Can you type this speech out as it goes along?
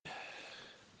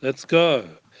Let's go.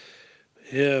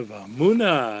 Here,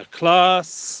 Muna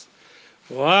class.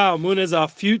 Wow, Muna is our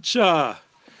future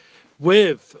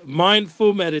with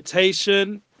mindful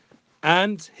meditation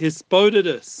and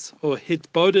Hisbodidus or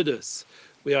Hitbodidus.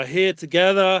 We are here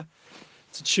together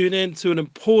to tune in to an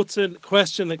important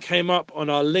question that came up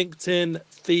on our LinkedIn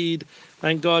feed.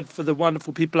 Thank God for the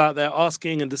wonderful people out there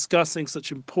asking and discussing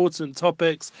such important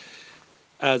topics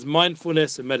as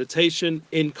mindfulness and meditation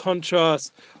in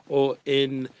contrast or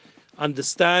in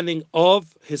understanding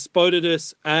of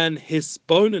Hisbodidus and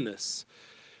Hisbonenus.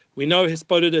 We know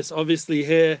Hisbodidus obviously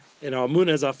here in our Muna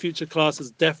as our future class is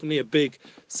definitely a big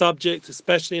subject,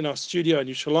 especially in our studio in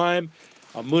Yerushalayim.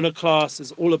 Our Muna class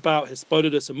is all about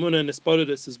Hisbodidus and Muna, and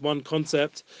Hisbodidus is one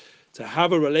concept. To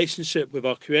have a relationship with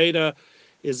our Creator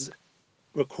is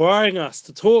requiring us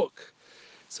to talk.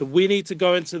 So we need to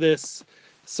go into this.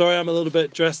 Sorry, I'm a little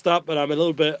bit dressed up, but I'm a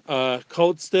little bit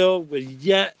cold still. We're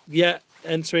yet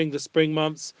entering the spring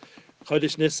months.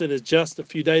 Chodesh Nisan is just a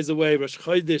few days away. Rosh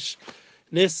Chodesh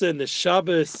Nisan, the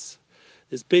Shabbos,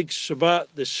 this big Shabbat,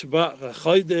 the Shabbat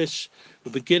Chodesh,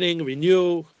 we're beginning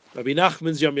renewal. Rabbi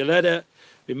Nachman's Yom Yoledet.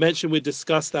 We mentioned we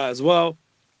discussed that as well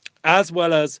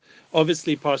as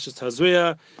obviously Parshas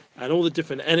Tazria and all the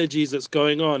different energies that's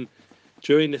going on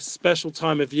during this special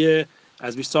time of year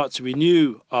as we start to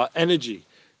renew our energy.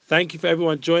 Thank you for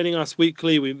everyone joining us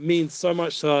weekly. It means so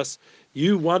much to us.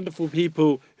 You wonderful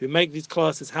people who make these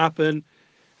classes happen,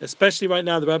 especially right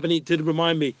now. The Rabbanit did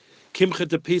remind me, Kimcha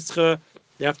de Pischa,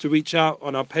 you have to reach out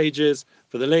on our pages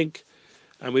for the link.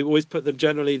 And we always put them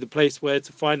generally the place where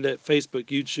to find it, Facebook,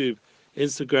 YouTube,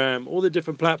 Instagram, all the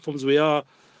different platforms we are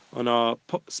on our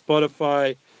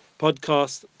Spotify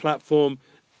podcast platform.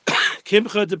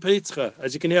 Kimcha de Pischa.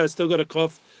 As you can hear, I still got a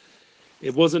cough.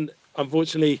 It wasn't,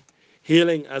 unfortunately,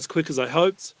 healing as quick as I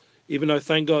hoped, even though,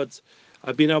 thank God,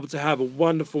 I've been able to have a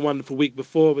wonderful, wonderful week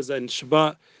before. It was in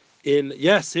Shabbat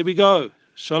yes, here we go.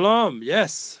 Shalom.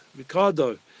 Yes,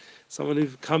 Ricardo. Someone who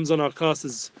comes on our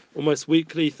classes almost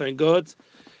weekly, thank God.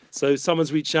 So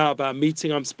someone's reached out about a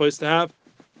meeting I'm supposed to have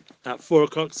at 4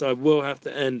 o'clock, so I will have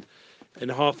to end in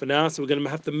half an hour. So we're going to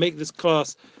have to make this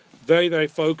class very, very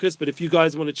focused. But if you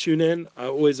guys want to tune in, I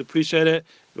always appreciate it.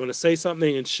 If you want to say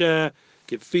something and share,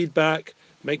 give feedback,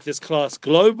 make this class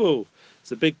global.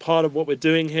 It's a big part of what we're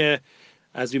doing here.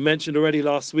 As we mentioned already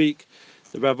last week,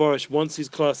 the Rav Orish wants his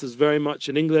classes very much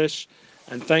in English.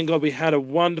 And thank God we had a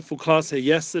wonderful class here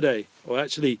yesterday. Or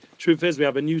actually, truth is, we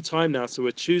have a new time now. So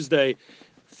we're Tuesday,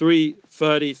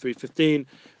 3:30, 3:15.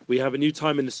 We have a new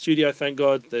time in the studio, thank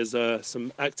God. There's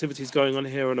some activities going on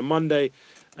here on a Monday.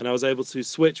 And I was able to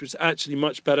switch, which is actually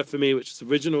much better for me, which is the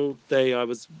original day. I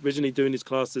was originally doing these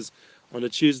classes on a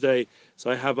Tuesday. So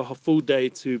I have a full day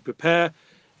to prepare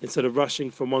instead of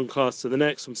rushing from one class to the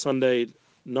next, from Sunday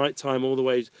nighttime all the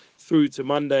way through to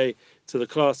Monday to the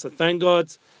class. So thank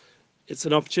God it's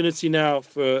an opportunity now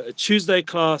for a Tuesday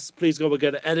class. Please God, we'll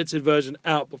get an edited version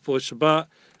out before Shabbat. A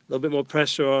little bit more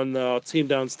pressure on our team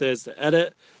downstairs to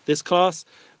edit this class.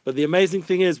 But the amazing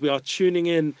thing is we are tuning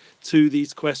in to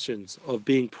these questions of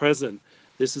being present.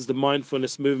 This is the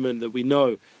mindfulness movement that we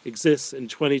know exists in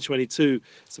 2022.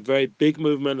 It's a very big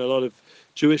movement. A lot of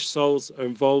Jewish souls are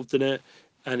involved in it.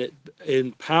 And it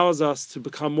empowers us to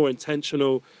become more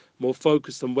intentional, more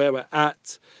focused on where we're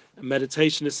at.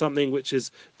 Meditation is something which is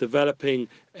developing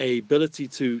a ability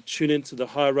to tune into the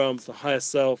higher realms, the higher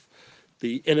self,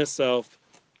 the inner self,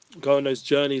 go on those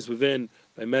journeys within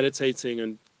by meditating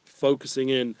and focusing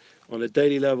in on a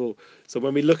daily level. So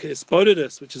when we look at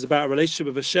Hisbodidus, which is about a relationship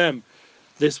with Hashem,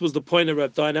 this was the point that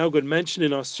Reb Diane Elgood mentioned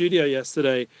in our studio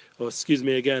yesterday, or excuse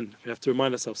me again, we have to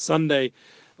remind ourselves, Sunday.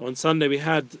 On Sunday we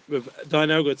had Reb Diane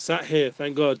Elgood sat here,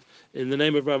 thank God, in the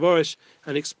name of Rav Orish,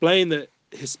 and explained that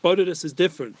Hisbodidus is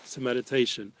different to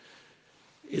meditation.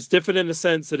 It's different in the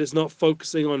sense that it's not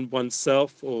focusing on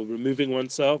oneself or removing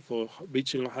oneself or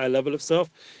reaching a higher level of self.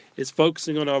 It's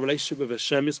focusing on our relationship with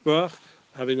Hashem Yisbarach,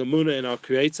 having a Munah in our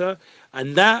Creator.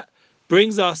 And that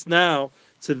brings us now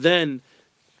to then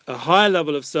a higher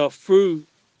level of self through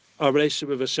our relationship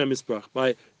with Hashem Yisbarach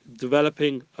by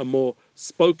developing a more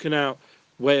spoken out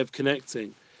way of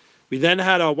connecting. We then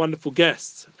had our wonderful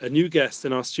guest, a new guest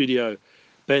in our studio,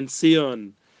 Ben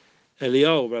Sion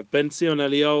Eliyahu, Ben Sion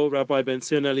Eliyahu, Rabbi Ben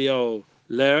Sion Eliyahu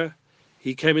Ler.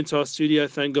 He came into our studio,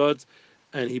 thank God,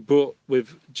 and he brought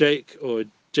with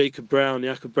Jacob Brown,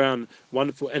 Yaakov Brown,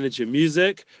 wonderful energy and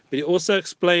music. But he also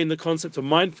explained the concept of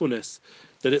mindfulness,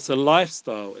 that it's a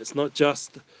lifestyle. It's not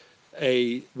just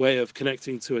a way of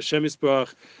connecting to Hashem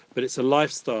Yisbarach, but it's a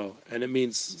lifestyle, and it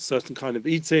means certain kind of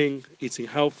eating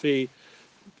healthy,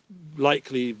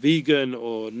 likely vegan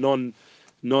or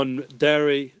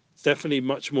non-dairy, definitely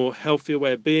much more healthier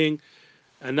way of being.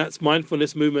 And that's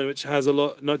mindfulness movement, which has a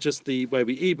lot, not just the way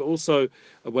we eat, but also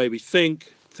a way we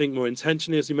think more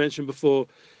intentionally, as you mentioned before.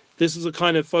 This is a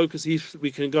kind of focus.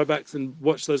 We can go back and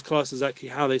watch those classes, actually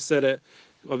how they said it.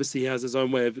 Obviously, he has his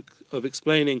own way of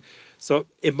explaining. So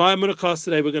in my Amunah class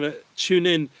today, we're going to tune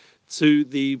in to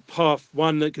the path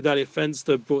one that Gedalia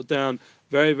Fenster brought down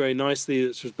very, very nicely,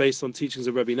 which was based on teachings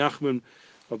of Rabbi Nachman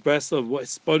of Breslov, what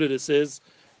Hisbodedus is,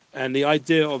 and the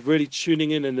idea of really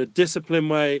tuning in a disciplined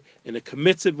way, in a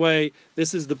committed way.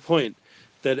 This is the point,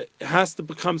 that it has to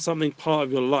become something part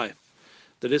of your life.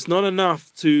 That it's not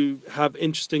enough to have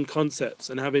interesting concepts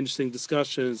and have interesting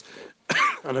discussions.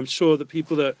 And I'm sure the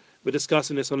people that were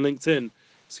discussing this on LinkedIn,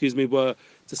 were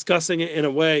discussing it in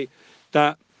a way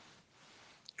that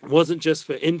wasn't just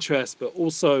for interest, but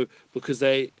also because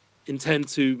they intend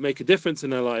to make a difference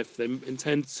in their life. They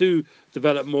intend to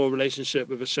develop more relationship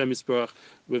with Hashem Yisbarach,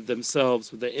 with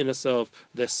themselves, with their inner self,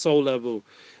 their soul level.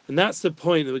 And that's the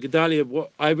point that Gedalia,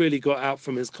 what I really got out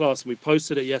from his class, and we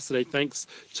posted it yesterday, thanks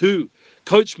to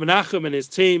Coach Menachem and his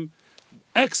team.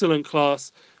 Excellent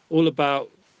class, all about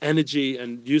energy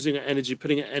and using energy,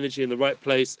 putting energy in the right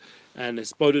place, and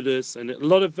Hisbodedus, and a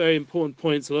lot of very important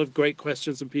points, a lot of great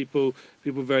questions from people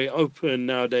very open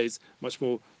nowadays, much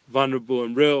more vulnerable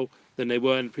and real than they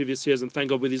were in previous years. And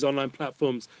thank God with these online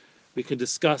platforms, we can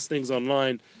discuss things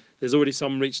online. There's already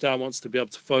someone reached out, wants to be able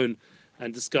to phone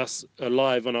and discuss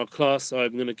live on our class. So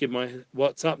I'm going to give my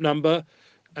WhatsApp number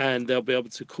and they'll be able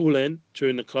to call in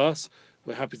during the class.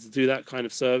 We're happy to do that kind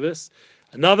of service.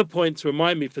 Another point to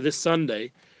remind me for this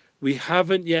Sunday, we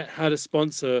haven't yet had a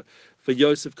sponsor for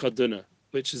Yosef Karduna,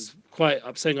 which is quite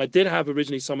upsetting. I did have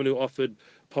originally someone who offered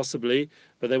possibly,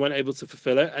 but they weren't able to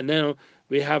fulfill it. And now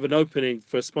we have an opening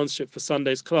for a sponsorship for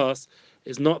Sunday's class.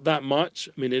 It's not that much.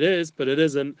 I mean, it is, but it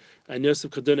isn't. And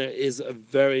Yosef Karduna is a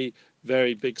very,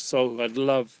 very big soul who I'd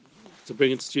love to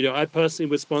bring into the studio. I personally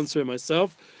would sponsor it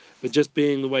myself, but just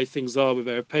being the way things are with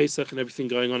Erev Pesach and everything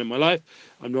going on in my life,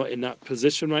 I'm not in that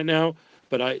position right now.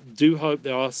 But I do hope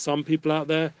there are some people out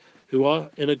there who are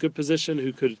in a good position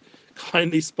who could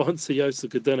kindly sponsor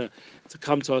Yosef Karduna to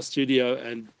come to our studio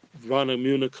and run a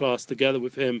Muna class together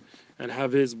with him and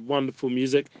have his wonderful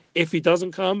music. If he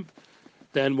doesn't come,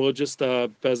 then we'll just,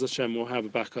 Bez Hashem, we'll have a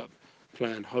backup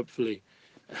plan, hopefully.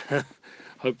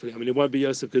 Hopefully. I mean, it won't be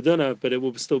Yosef Karduna, but it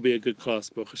will still be a good class,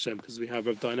 Baruch Hashem, because we have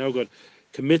Rav Dayan Elgod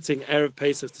committing Erev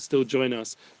Pesach to still join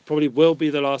us. Probably will be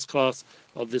the last class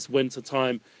of this winter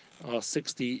time, our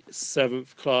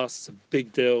 67th class. It's a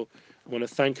big deal. I want to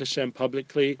thank Hashem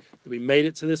publicly that we made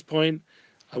it to this point.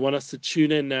 I want us to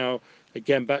tune in now,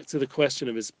 again, back to the question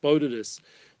of Hisbodedus,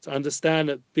 to understand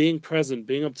that being present,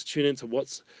 being able to tune into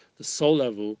what's the soul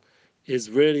level,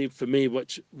 is really, for me,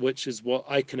 which is what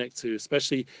I connect to,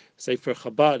 especially, say, for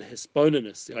Chabad,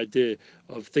 Hisbodedus, the idea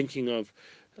of thinking of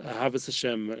Havas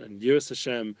Hashem and Yiras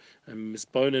Hashem and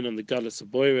misbonin on the Gadlus of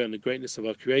Boira and the greatness of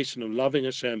our creation, of loving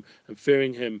Hashem and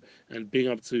fearing Him and being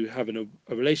able to have a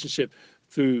relationship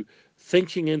through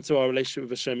thinking into our relationship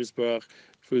with Hashem Yisbarach,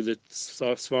 through the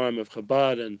Svarim of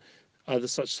Chabad and other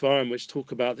such Svarim which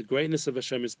talk about the greatness of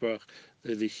Hashem Yisbarach,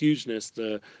 the hugeness,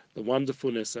 the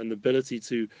wonderfulness, and the ability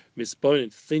to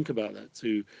misbonin, to think about that,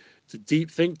 to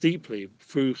think deeply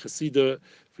through Chassidut,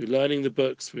 through learning the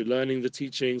books, through learning the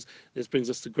teachings. This brings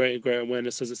us to greater and greater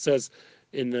awareness. As it says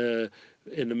in the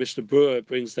Mishnah Berurah, it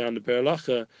brings down the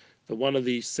Beralacha that one of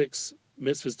the 6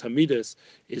 mitzvahs Tamidus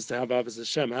is to have Avos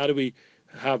Hashem. How do we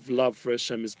have love for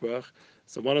Hashem Yisbarach?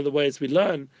 So one of the ways we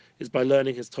learn is by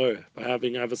learning His Torah, by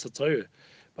having Avos HaTorah,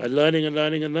 by learning and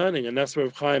learning and learning. And that's where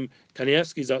Chaim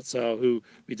Kanievsky Zatzal, who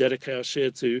we dedicate our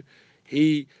shir to,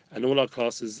 he and all our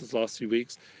classes this last few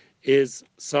weeks, is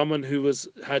someone who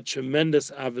had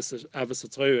tremendous Avos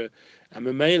HaTorah and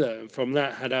Memela, and from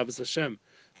that had Avos Hashem.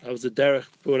 That was a derech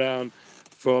brought down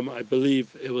from, I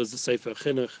believe it was the Sefer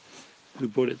Chinuch who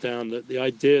brought it down, that the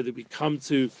idea that we come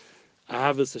to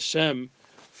Avos Hashem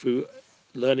through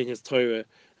learning His Torah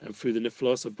and through the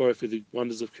Niflos of Borah, through the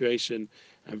wonders of creation,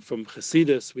 and from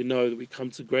Chassidus we know that we come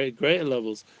to greater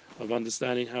levels of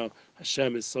understanding how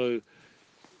Hashem is so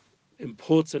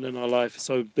important in our life,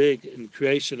 so big in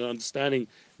creation and understanding,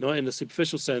 not in a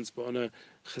superficial sense, but on a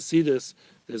Chassidus,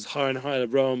 there's higher and higher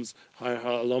realms, higher and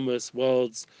higher alamas,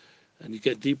 worlds, and you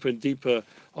get deeper and deeper.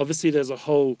 Obviously, there's a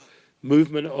whole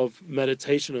movement of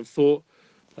meditation and thought.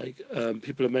 Like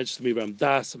people have mentioned to me, Ram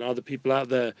Das and other people out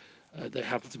there, they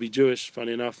happen to be Jewish,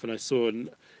 funny enough, and I saw,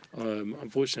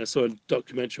 unfortunately, I saw a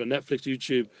documentary on Netflix,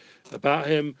 YouTube about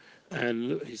him,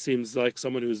 and he seems like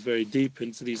someone who's very deep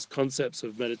into these concepts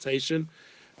of meditation.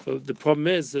 But the problem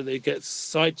is that they get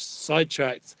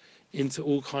sidetracked into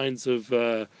all kinds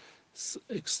of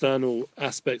external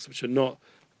aspects which are not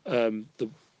the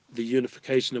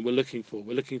unification that we're looking for.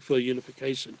 We're looking for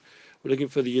unification. We're looking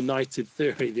for the united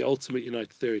theory, the ultimate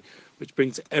united theory, which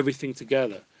brings everything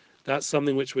together. That's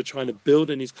something which we're trying to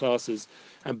build in these classes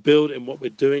and build in what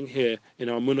we're doing here in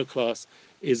our Muna class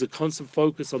is a constant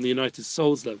focus on the united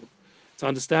souls level. To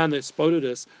understand that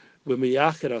Spododus, when we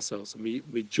yachid ourselves and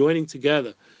we're joining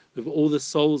together with all the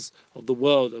souls of the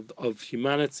world, of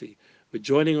humanity, we're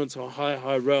joining onto a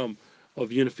high realm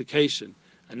of unification.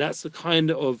 And that's the kind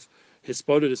of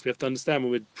Hispododus we have to understand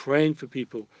when we're praying for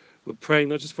people. We're praying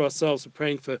not just for ourselves, we're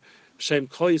praying for Shem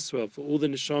Kol Yisrael, for all the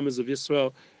neshamas of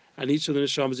Yisrael, and each of the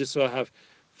neshamas of Yisrael have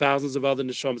thousands of other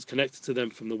neshamas connected to them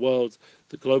from the world,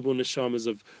 the global neshamas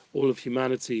of all of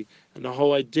humanity. And the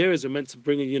whole idea is we're meant to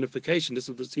bring a unification. This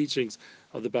is the teachings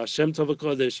of the Baal Shem Tov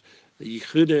HaKodesh, the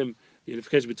Yichudim, the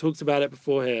unification. We talked about it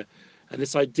before here. And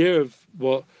this idea of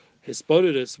what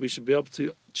Hispododus, we should be able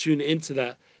to tune into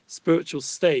that spiritual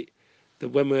state that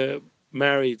when we're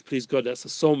married, please God, that's a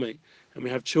soulmate. And we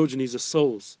have children, these are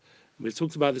souls. And we've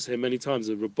talked about this here many times.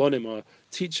 The Rabbonim, our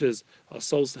teachers, our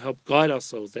souls to help guide our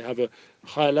souls. They have a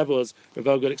higher level, as Rav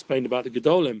Elgod explained about the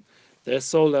Gedolim. Their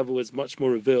soul level is much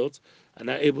more revealed, and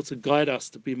they're able to guide us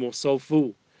to be more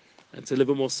soulful and to live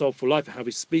a more soulful life, how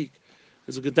we speak.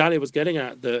 As Gedalia was getting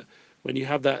at, that when you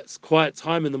have that quiet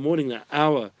time in the morning, that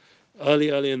hour,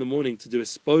 early in the morning, to do a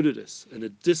spododus in a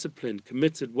disciplined,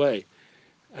 committed way,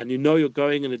 and you know you're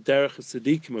going in a derech of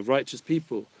tzaddikim, of righteous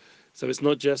people. So it's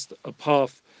not just a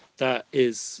path that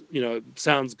is,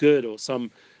 sounds good or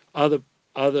some other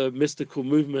mystical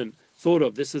movement thought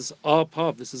of. This is our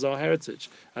path. This is our heritage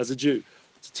as a Jew,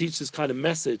 to teach this kind of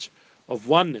message of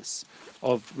oneness,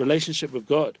 of relationship with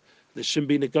God. This shouldn't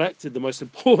be neglected. The most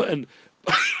important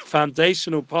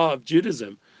foundational part of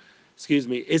Judaism,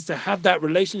 is to have that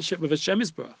relationship with Hashem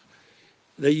Yisbarach.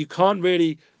 That you can't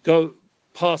really go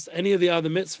past any of the other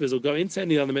mitzvahs or go into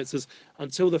any other mitzvahs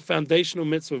until the foundational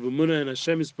mitzvah of Emunah and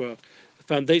Hashem Yisbarach, the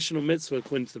foundational mitzvah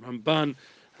according to the Ramban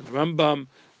and the Rambam,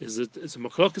 it's a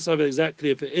machlokas of it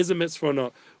exactly if it is a mitzvah or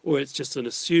not, or it's just an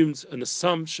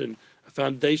assumption, a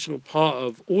foundational part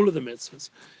of all of the mitzvahs.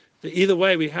 But either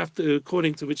way, we have to,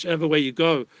 according to whichever way you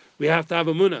go, we have to have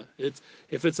Emunah.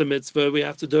 If it's a mitzvah, we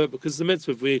have to do it because it's a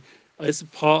mitzvah. It's a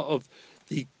part of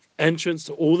the entrance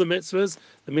to all the mitzvahs,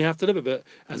 then we have to live with it.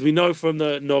 As we know from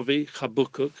the Novi,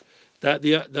 Chabukuk, that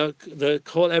the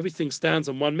call, everything stands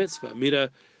on one mitzvah, Mira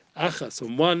Achas,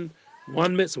 on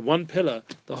one mitzvah, one pillar,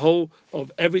 the whole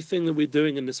of everything that we're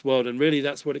doing in this world. And really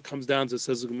that's what it comes down to,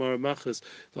 says the Gemara Machas.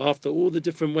 After all the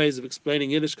different ways of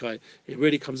explaining Yiddishkeit, it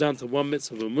really comes down to one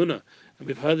mitzvah of Emunah. And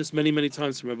we've heard this many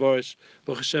times from Rav Arush.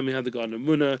 Baruch Hashem, we have the Garden of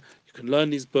Emunah. You can learn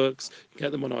these books, you can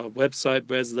get them on our website,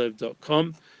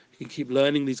 breslev.com. You can keep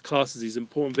learning these classes, these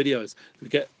important videos. We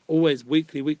get always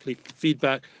weekly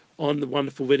feedback on the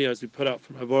wonderful videos we put out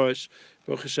from Rav Arush.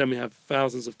 Baruch Hashem, we have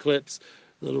thousands of clips,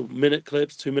 little minute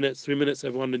clips, 2 minutes, 3 minutes.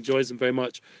 Everyone enjoys them very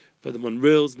much. Put them on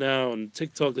Reels now, on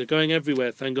TikTok. They're going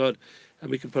everywhere, thank God. And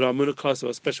we can put our Munah class with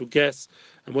our special guests.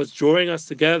 And what's drawing us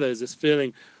together is this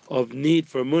feeling of need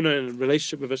for a Munah and a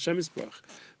relationship with Hashem Yisbarach.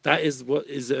 That is what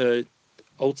is a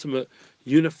ultimate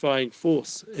unifying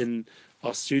force in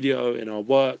our studio, in our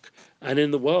work, and in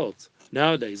the world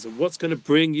nowadays. And what's going to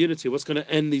bring unity, what's going to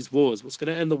end these wars, what's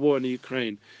going to end the war in the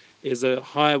Ukraine is a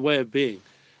higher way of being.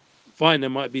 Fine, there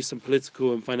might be some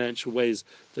political and financial ways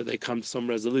that they come to some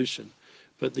resolution,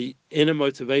 but the inner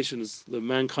motivations that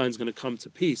mankind's going to come to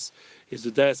peace is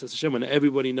the Deus Hashem, when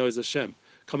everybody knows Hashem,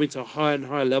 coming to higher and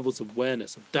higher levels of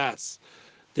awareness, of Das.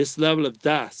 This level of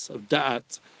Das, of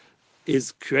Da'at,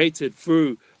 is created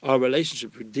through our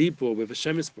relationship with Dibur, with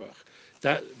Hashem Yisbarach.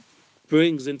 That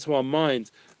brings into our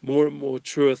mind more and more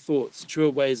truer thoughts,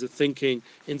 truer ways of thinking,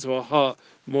 into our heart,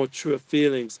 more truer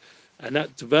feelings, and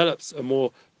that develops a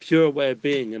more pure way of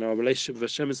being in our relationship with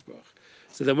Hashem Yisbarach.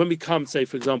 So then when we come, say,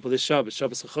 for example, this Shabbos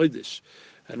HaChodesh,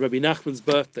 and Rabbi Nachman's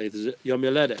birthday, there's Yom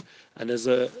Yoledet, and there's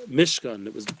a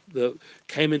Mishkan that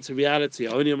came into reality.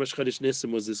 Only on Rosh Chodesh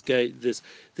Nisan was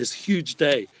this huge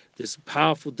day, this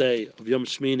powerful day of Yom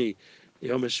HaShmini.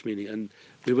 And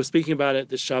we were speaking about it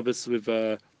this Shabbos with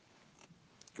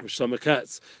Shlomo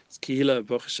Katz. It's Kehila,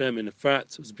 Baruch Hashem, in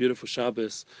Efrat. It was a beautiful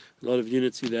Shabbos, a lot of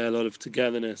unity there, a lot of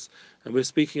togetherness. And we're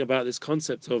speaking about this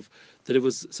concept of that it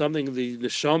was something the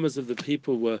neshamas of the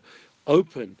people were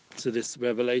open to this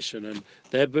revelation, and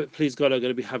they're, please God, are going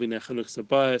to be having their Chanukah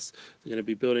Sabayis. They're going to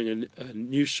be building a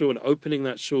new shul and opening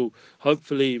that shul,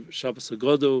 hopefully Shabbos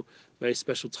HaGodol, very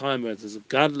special time where there's a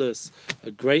gadlus,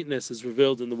 a greatness is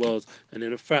revealed in the world. And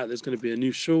in fact, there's going to be a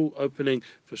new shul opening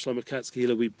for Shlomo Katz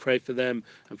Kehila. We pray for them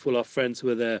and for all our friends who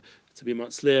are there to be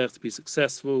matzliach, to be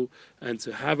successful, and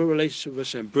to have a relationship with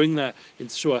Hashem. Bring that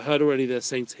into Shul. I heard already they're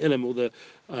saying Tehillim, all the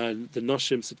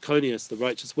Noshim Sidkonius, the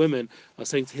righteous women, are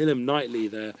saying Tehillim nightly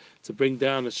there to bring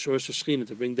down the Shorosh Shechina,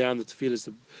 to bring down the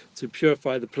tefillahs, to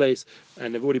purify the place.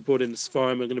 And they've already brought in the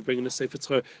Sfarim. We're going to bring in the Sefer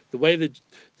Torah. The way that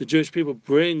the Jewish people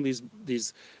bring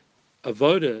these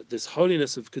avoda, this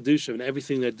holiness of kedusha, and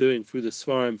everything they're doing through the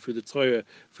Sfarim, through the Torah,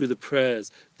 through the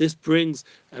prayers, this brings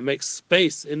and makes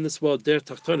space in this world, der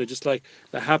tachtona, just like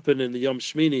that happened in the Yom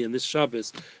Shmini and this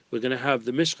Shabbos. We're going to have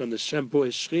the Mishkan, the Shem brought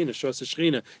his Shechina, Shos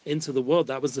Shechina, into the world.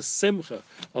 That was the simcha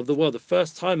of the world. The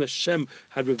first time Hashem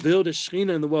had revealed his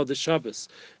Shechina in the world, this Shabbos.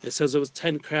 It says there was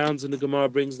 10 crowns, and the Gemara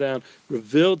brings down,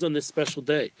 revealed on this special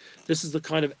day. This is the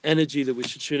kind of energy that we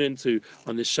should tune into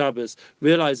on this Shabbos.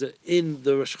 Realize that in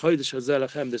the Rosh Chodesh Hazeh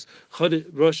Lachem, this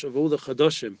Rosh of all the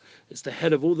Chodoshim, it's the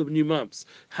head of all the new months.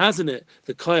 Hasn't it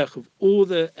the koyach of all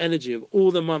the energy of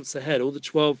all the months ahead, all the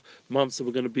 12 months that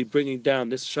we're going to be bringing down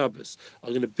this Shabbos are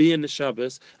going to be in the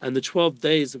Shabbos, and the 12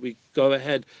 days that we go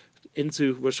ahead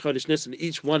into Rosh Chodesh Nisan,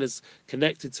 each one is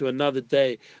connected to another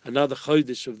day, another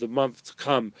Chodesh of the month to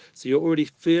come. So you're already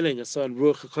feeling a certain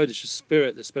Ruach HaKodesh,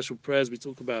 spirit, the special prayers we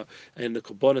talk about, and the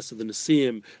Korbanos of the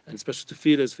Nesiim, and special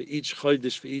tefillahs for each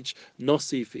Chodesh, for each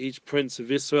Nasi, for each prince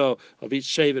of Israel, of each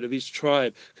Shevet, of each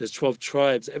tribe, because 12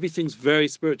 tribes. Everything's very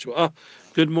spiritual.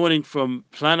 Good morning from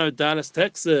Plano, Dallas,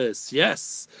 Texas.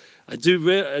 Yes. I do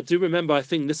remember, I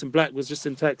think Nissan Black was just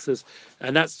in Texas,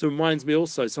 and that reminds me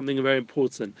also something very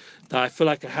important, that I feel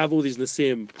like I have all these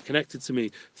Nasiim connected to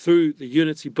me through the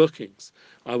Unity bookings.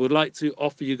 I would like to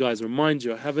offer you guys, remind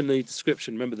you, I have in the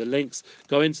description, remember the links,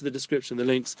 go into the description, the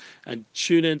links, and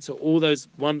tune into all those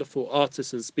wonderful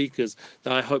artists and speakers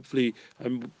that I hopefully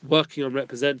am working on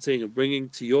representing and bringing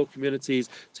to your communities,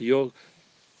 to your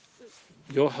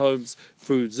homes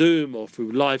through Zoom or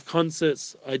through live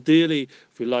concerts, ideally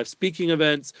through live speaking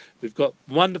events. We've got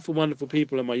wonderful, wonderful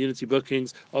people in my Unity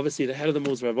bookings. Obviously, the head of them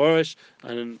all is Rav Orish,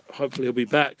 and hopefully he'll be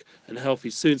back and healthy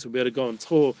soon, so we'll be able to go on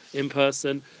tour in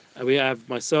person. And we have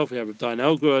myself, we have Rav Dayan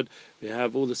Elgrod, we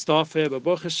have all the staff here. But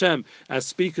Baruch Hashem, as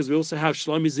speakers, we also have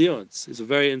Shlomi Zions. He's a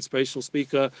very inspirational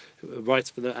speaker, writes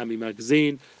for the Ami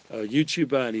magazine, a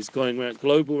YouTuber, and he's going around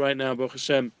global right now, Baruch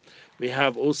Hashem. We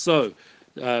have also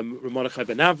Ramonachai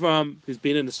Ben Avram, who's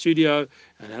been in the studio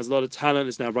and has a lot of talent,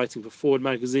 is now writing for Forward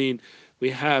magazine. We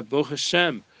have Baruch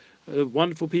Hashem,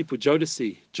 wonderful people,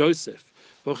 Joseph.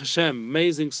 Baruch Hashem,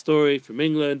 amazing story from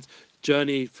England,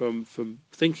 journey from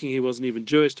thinking he wasn't even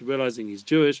Jewish to realizing he's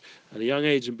Jewish at a young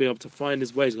age and being able to find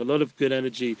his ways. Got a lot of good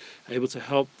energy, able to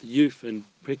help the youth and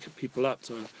pick people up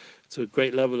to a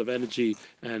great level of energy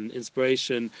and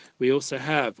inspiration. We also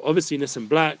have, obviously, Nissan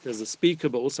Black as a speaker,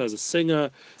 but also as a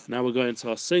singer. Now we're going to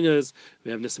our singers.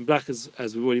 We have Nissan Black, as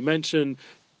we've already mentioned.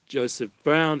 Joseph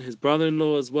Brown, his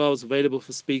brother-in-law as well, is available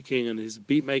for speaking, and his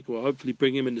beat maker will hopefully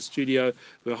bring him in the studio.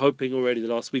 We're hoping already the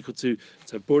last week or two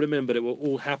to have brought him in, but it will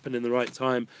all happen in the right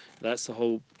time. That's the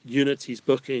whole Unity's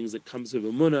bookings. It comes with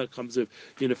Amunah, it comes with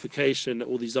unification.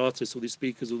 All these artists, all these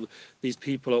speakers, all these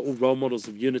people are all role models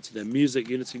of Unity. Their music,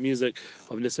 Unity music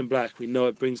of Nissan Black, we know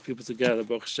it brings people together,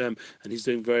 Baruch Hashem, and he's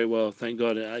doing very well. Thank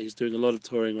God. He's doing a lot of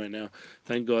touring right now.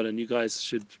 Thank God. And you guys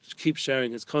should keep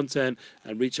sharing his content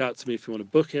and reach out to me if you want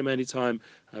to book him anytime.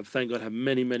 Thank God, I have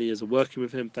many years of working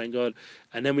with him, thank God.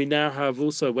 And then we now have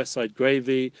also Westside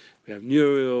Gravy, we have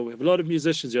Muriel, we have a lot of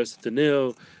musicians, Yosef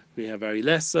Daniel, we have Ari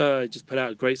Lesser, just put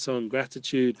out a great song,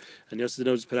 Gratitude, and Yosef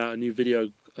Daniel just put out a new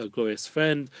video, Glorious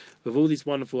Friend, with all these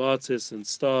wonderful artists and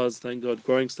stars, thank God,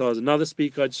 growing stars. Another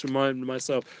speaker, I just reminded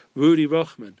myself, Rudy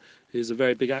Rochman, who's a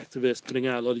very big activist, putting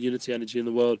out a lot of unity energy in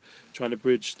the world, trying to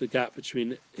bridge the gap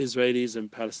between Israelis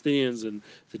and Palestinians and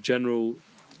the general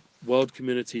world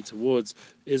community towards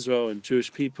Israel and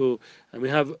Jewish people. And we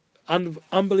have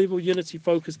unbelievable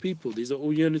unity-focused people. These are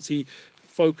all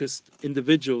unity-focused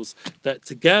individuals that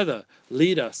together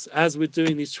lead us as we're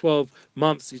doing these 12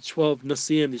 months, these 12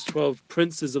 Nasiim, these 12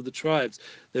 princes of the tribes.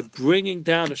 They're bringing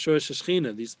down a Shorosh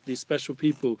Shechina, these special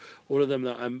people, all of them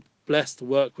that I'm blessed to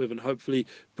work with, and hopefully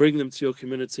bring them to your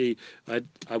community. I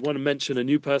want to mention a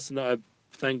new person that I've,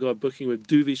 thank God, booking with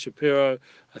Duvi Shapiro.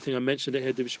 I think I mentioned it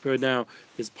here. Duvi Shapiro now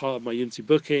is part of my Unity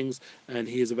bookings, and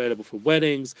he is available for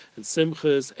weddings and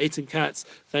simchas. Eitan Katz,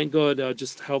 thank God,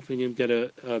 just helping him get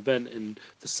an event in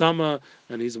the summer,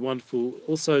 and he's a wonderful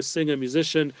also singer,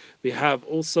 musician. We have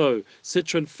also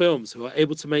Citron Films, who are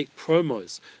able to make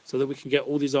promos so that we can get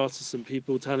all these artists and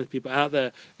people, talented people out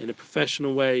there in a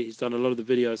professional way. He's done a lot of the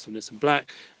videos from Nissan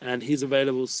Black, and he's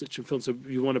available, Citron Films. So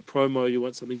if you want a promo, you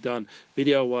want something done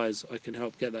video-wise, I can help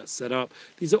help get that set up.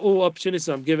 These are all opportunities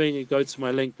I'm giving. You go to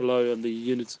my link below on the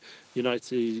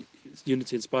Unity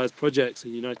Inspires Projects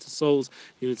and United Souls,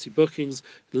 Unity Bookings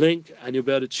link, and you'll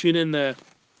be able to tune in there.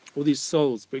 All these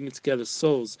souls, bringing together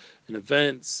souls in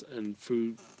events and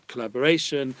through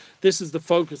collaboration. This is the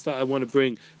focus that I want to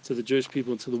bring to the Jewish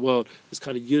people and to the world, this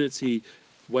kind of unity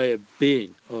way of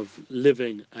being, of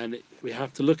living, and we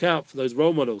have to look out for those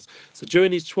role models. So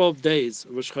during these 12 days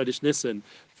of Rosh Chodesh Nisan,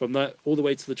 from that all the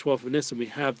way to the 12th of Nisan, we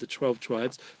have the 12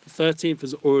 tribes. The 13th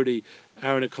is already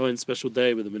Aaron Cohen's special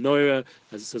day with the menorah,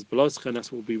 as it says Baloscha, and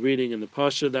that's what we'll be reading in the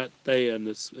Pasha that day and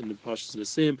in the Pasha's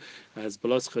Nasim, as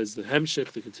Baloscha is the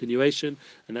Hemshech, the continuation,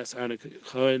 and that's Aaron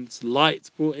Cohen's light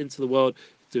brought into the world,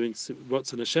 doing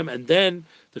Ratzon Hashem. And then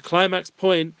the climax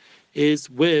point is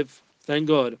with, thank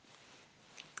God,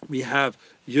 we have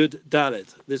Yud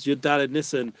Dalet. This Yud Dalet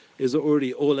Nisan is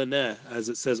already Ola Ner, as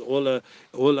it says Ola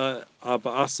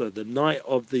Ba'asa, the night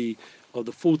of the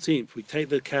 14th. We take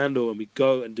the candle and we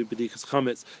go and do B'dikas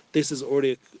Chametz. This is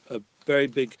already a very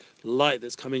big light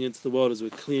that's coming into the world as we're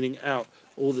cleaning out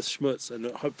all the schmutz, and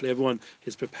hopefully everyone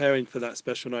is preparing for that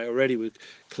special night already. We're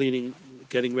cleaning,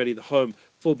 getting ready the home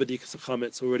for B'dikas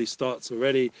Chametz already starts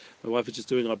already. My wife is just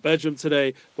doing our bedroom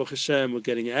today. Baruch Hashem, we're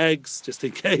getting eggs just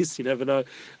in case, you never know,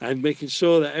 and making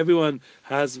sure that everyone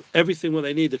has everything what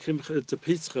they need. The Kimcha to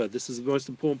Pischa, this is the most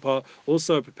important part.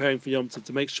 Also preparing for Yom Tov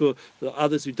to make sure that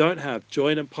others who don't have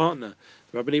join and partner.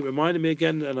 The Rabbanit reminded me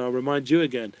again, and I'll remind you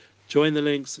again. Join the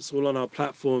links. It's all on our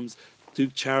platforms. Do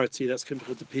charity. That's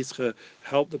Kimcha to Pischa.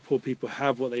 Help the poor people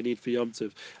have what they need for Yom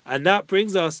Tov. And that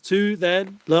brings us to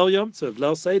then Leil Yom Tov,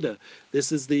 Leil Seder.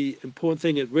 This is the important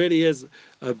thing. It really is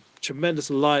a tremendous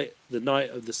light. The night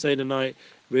of the Seder night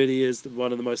really is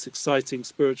one of the most exciting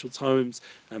spiritual times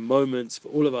and moments for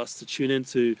all of us to tune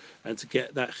into and to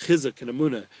get that chizuk and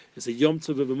emunah. It's a Yom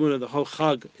Tov of emunah. The whole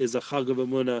Chag is a Chag of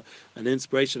emunah and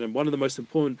inspiration. And one of the most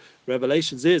important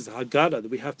revelations is the Haggadah,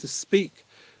 that we have to speak.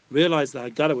 Realize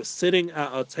that Haggadah, we're sitting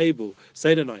at our table,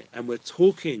 Seder night, and we're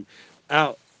talking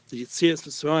out the Yetzias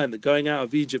Mitzrayim, the going out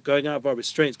of Egypt, going out of our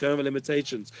restraints, going out of our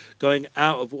limitations, going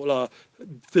out of all our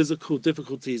physical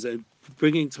difficulties and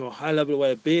bringing to a high level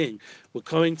way of being. We're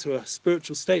coming to a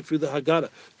spiritual state through the Haggadah,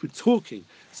 through talking.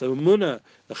 So Emunah,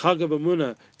 the Chag of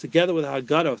Emunah, together with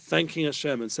Haggadah, thanking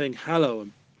Hashem and saying hello,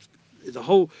 and the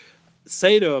whole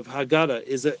Seder of Haggadah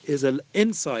is an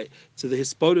insight to the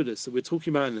Hisbodedus that we're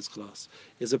talking about in this class,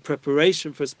 is a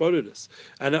preparation for Hisbodedus.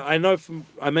 And I know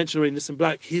I mentioned already Nissim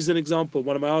Black, he's an example,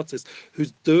 one of my artists,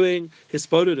 who's doing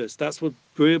Hisbodedus. That's what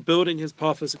building his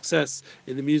path of success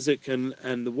in the music and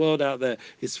the world out there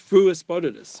is through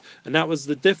Hisbodedus. And that was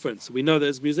the difference. We know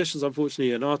there's musicians,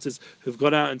 unfortunately, and artists who've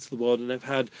gone out into the world and they've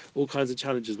had all kinds of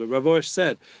challenges. But Rav Orish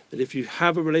said that if you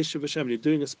have a relationship with Hashem and you're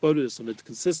doing Hisbodedus on a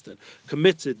consistent,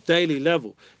 committed, daily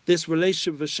level, this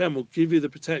relationship with Hashem will give you the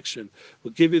protection,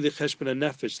 will give you the cheshbon and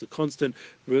nefesh, the constant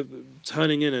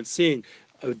turning in and seeing,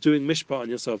 doing mishpat on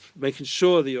yourself, making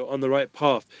sure that you're on the right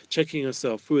path, checking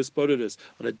yourself through Hisbodedus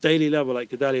on a daily level, like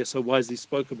Gedalia so wisely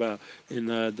spoke about in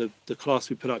the class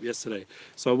we put up yesterday.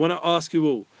 So I want to ask you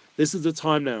all, this is the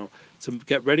time now to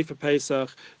get ready for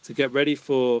Pesach, to get ready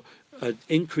for an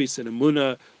increase in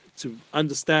Emunah, to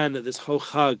understand that this whole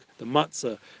Chag, the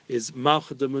matzah, is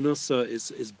malchut de menusa,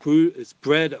 is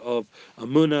bread of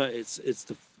Emunah,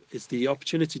 it's the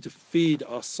opportunity to feed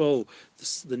our soul,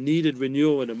 the needed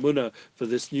renewal and emunah for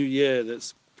this new year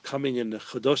that's coming in the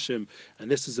Chodoshim.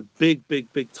 And this is a big,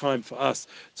 big, big time for us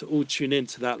to all tune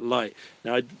into that light.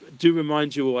 Now, I do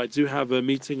remind you all, I do have a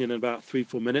meeting in about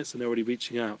 3-4 minutes, and they're already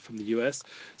reaching out from the US.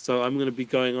 So I'm going to be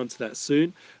going on to that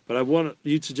soon. But I want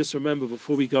you to just remember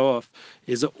before we go off,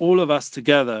 is that all of us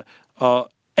together are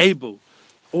able,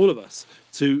 all of us,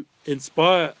 to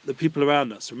inspire the people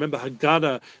around us. Remember,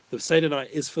 Haggadah, the Seder night,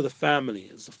 is for the family.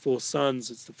 It's the 4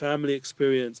 sons. It's the family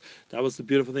experience. That was the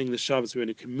beautiful thing. The Shabbos, we're in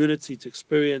a community to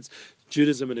experience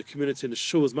Judaism in a community in the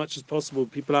shul as much as possible.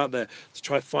 People out there to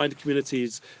try find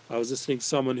communities. I was listening to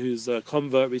someone who's a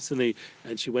convert recently,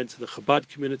 and she went to the Chabad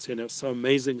community, and it was so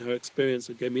amazing, her experience.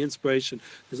 It gave me inspiration.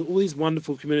 There's all these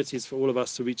wonderful communities for all of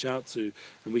us to reach out to,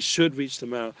 and we should reach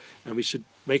them out, and we should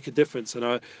make a difference. And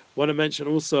I want to mention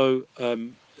also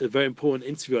a very important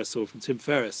interview I saw from Tim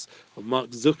Ferriss of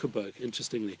Mark Zuckerberg,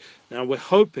 interestingly. Now, we're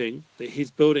hoping that he's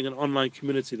building an online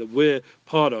community that we're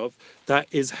part of that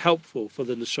is helpful for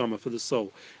the neshama, for the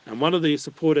soul. And one of the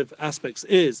supportive aspects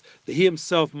is that he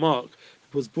himself, Mark,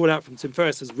 was brought out from Tim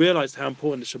Ferriss, has realized how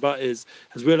important the Shabbat is,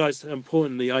 has realized how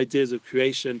important the ideas of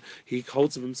creation. He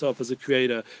holds of himself as a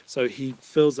creator, so he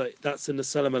feels like that's in the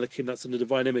Selam Elohim, that's in the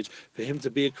divine image, for him to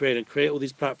be a creator and create all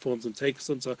these platforms and take us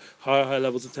onto higher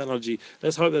levels of technology.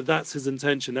 Let's hope that that's his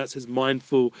intention, that's his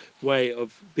mindful way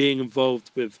of being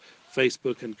involved with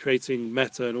Facebook and creating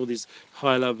Meta and all these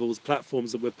high levels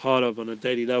platforms that we're part of on a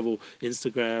daily level,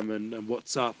 Instagram and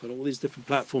WhatsApp and all these different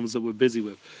platforms that we're busy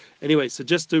with. Anyway, so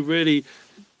just to really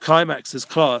climax this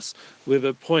class with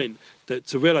a point that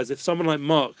to realize if someone like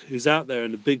Mark, who's out there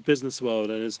in the big business world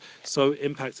and is so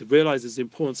impacted, realizes the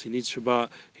importance, he needs Shabbat,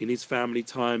 he needs family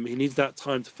time, he needs that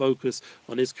time to focus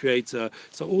on his creator.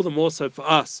 So all the more so for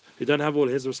us who don't have all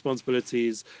his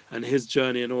responsibilities and his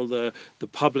journey and all the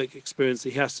public experience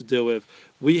that he has to deal with,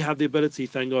 we have the ability,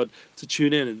 thank God, to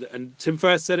tune in. And Tim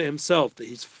Ferriss said it himself, that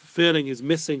he's feeling he's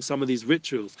missing some of these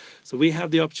rituals. So we have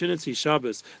the opportunity,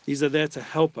 Shabbos, these are there to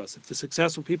help us. If the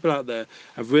successful people out there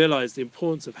have realized the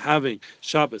importance of having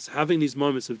Shabbos, having these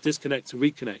moments of disconnect to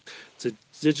reconnect, to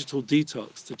digital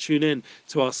detox, to tune in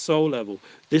to our soul level,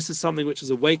 this is something which is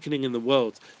awakening in the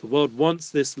world. The world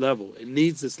wants this level. It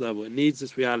needs this level. It needs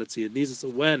this reality. It needs this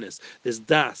awareness, this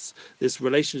das, this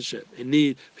relationship.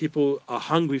 People are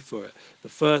hungry for it.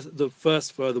 The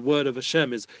first for the word of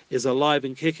Hashem is alive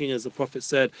and kicking, as the prophet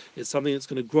said. It's something that's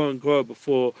going to grow and grow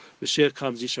before Mashiach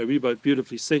comes. Yishai Ribo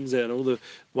beautifully sings it, and all the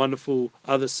wonderful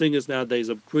other singers nowadays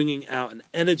are bringing out an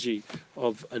energy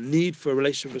of a need for a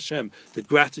relationship with Hashem. The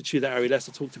gratitude that Ari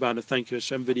Lesser talked about in the Thank You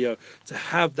Hashem video, to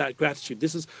have that gratitude.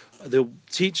 This is the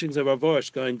teachings of Rav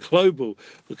Arush going global,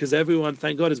 because everyone,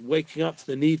 thank God, is waking up to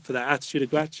the need for that attitude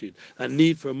of gratitude, that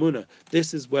need for Emunah.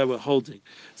 This is where we're holding.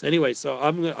 So anyway, so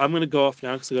I'm going to go off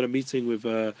now because I've got a meeting with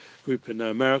a group in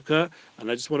America,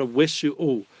 and I just want to wish you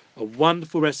all a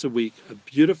wonderful rest of the week, a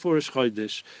beautiful Rosh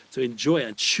Chodesh to enjoy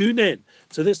and tune in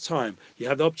to this time. You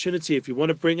have the opportunity, if you want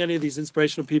to bring any of these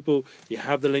inspirational people, you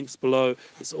have the links below.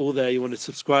 It's all there. You want to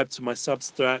subscribe to my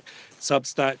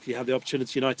Substack. You have the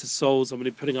opportunity, United Souls. I'm going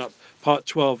to be putting up part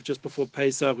 12 just before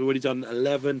Pesach. We've already done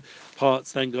 11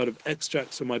 parts, thank God, of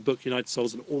extracts from my book, United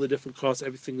Souls, and all the different classes,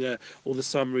 everything there, all the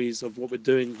summaries of what we're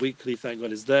doing weekly, thank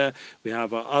God, is there. We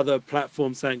have our other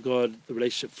platforms, thank God, the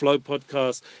Relationship Flow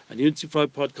podcast and Unity Flow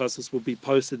podcast. This will be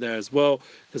posted there as well,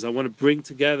 because I want to bring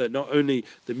together not only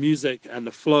the music and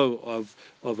the flow of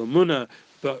Emunah,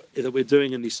 but that we're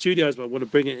doing in these studios, but I want to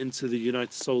bring it into the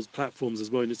United Souls platforms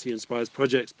as well, Unity Inspires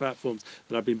Projects platforms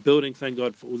that I've been building, thank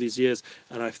God, for all these years.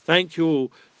 And I thank you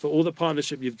all for all the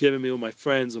partnership you've given me, all my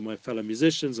friends, all my fellow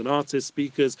musicians and artists,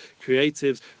 speakers,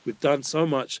 creatives. We've done so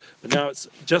much, but now it's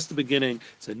just the beginning.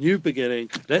 It's a new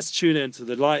beginning. Let's tune in to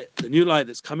the light, the new light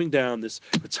that's coming down, this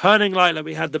returning light that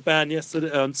we had the band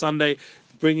yesterday on Sunday,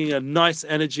 bringing a nice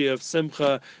energy of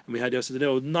simcha, and we had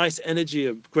yesterday a nice energy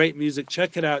of great music.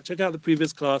 Check it out. Check out the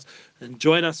previous class and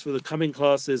join us for the coming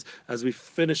classes as we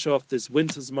finish off this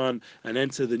winter's month and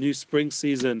enter the new spring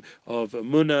season of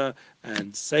Emunah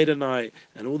and Seder night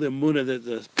and all the Emunah that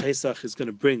the Pesach is going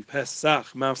to bring.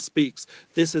 Pesach, mouth speaks.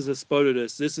 This is a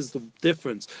spodidus. This is the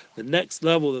difference. The next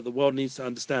level that the world needs to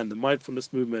understand, the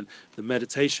mindfulness movement, the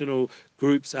meditational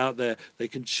groups out there, they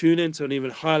can tune into an even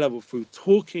higher level through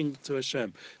talking to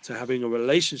Hashem, to having a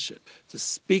relationship, to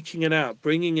speaking it out,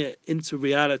 bringing it into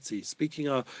reality, speaking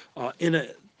our inner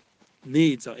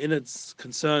needs, our inner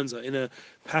concerns, our inner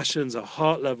passions, our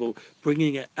heart level,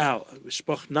 bringing it out.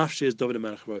 Shpoch nafshi, as David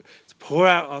HaMelech wrote, to pour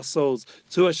out our souls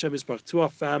to Hashem Yisparach, to our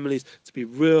families, to be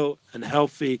real and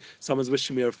healthy. Someone's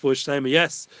wishing me a refuah shlema.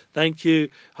 Yes, thank you.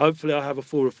 Hopefully I'll have a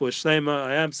full refuah shlema.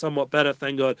 I am somewhat better,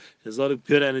 thank God. There's a lot of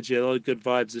good energy, a lot of good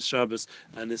vibes this Shabbos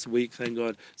and this week, thank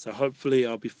God. So hopefully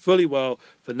I'll be fully well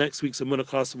for next week's Emunah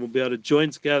class, and we'll be able to join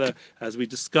together as we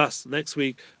discuss next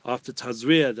week after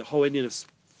Tazria, the whole Indian of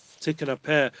Tikkun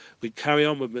HaPeh. We carry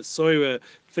on with Mesorah,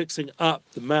 fixing up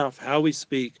the mouth, how we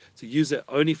speak, to use it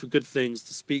only for good things,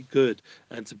 to speak good,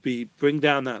 and to bring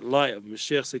down that light of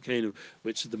Mashiach Sekenu,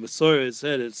 which the Mesorah has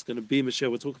said it's going to be Mashiach.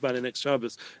 We'll talk about it next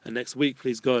Shabbos and next week,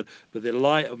 please God. But the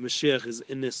light of Mashiach is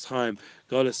in this time.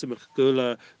 This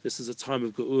is a time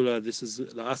of Geula. This is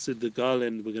La'asid the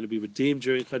Galin. We're going to be redeemed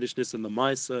during Chodesh Nisan, the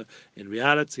Maisa, in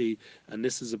reality. And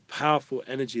this is a powerful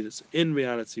energy that's in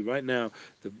reality right now.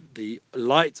 The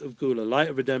light of Geula, light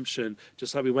of redemption.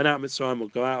 Just like we went out of Mitzrayim, we'll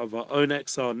go out of our own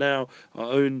exile now, our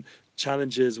own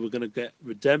challenges. We're going to get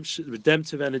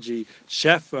redemptive energy,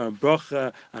 Shefa and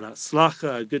Brocha and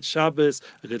Atzlacha, a good Shabbos,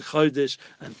 a good Chodesh.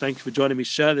 And thank you for joining me.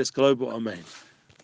 Share this global Amen.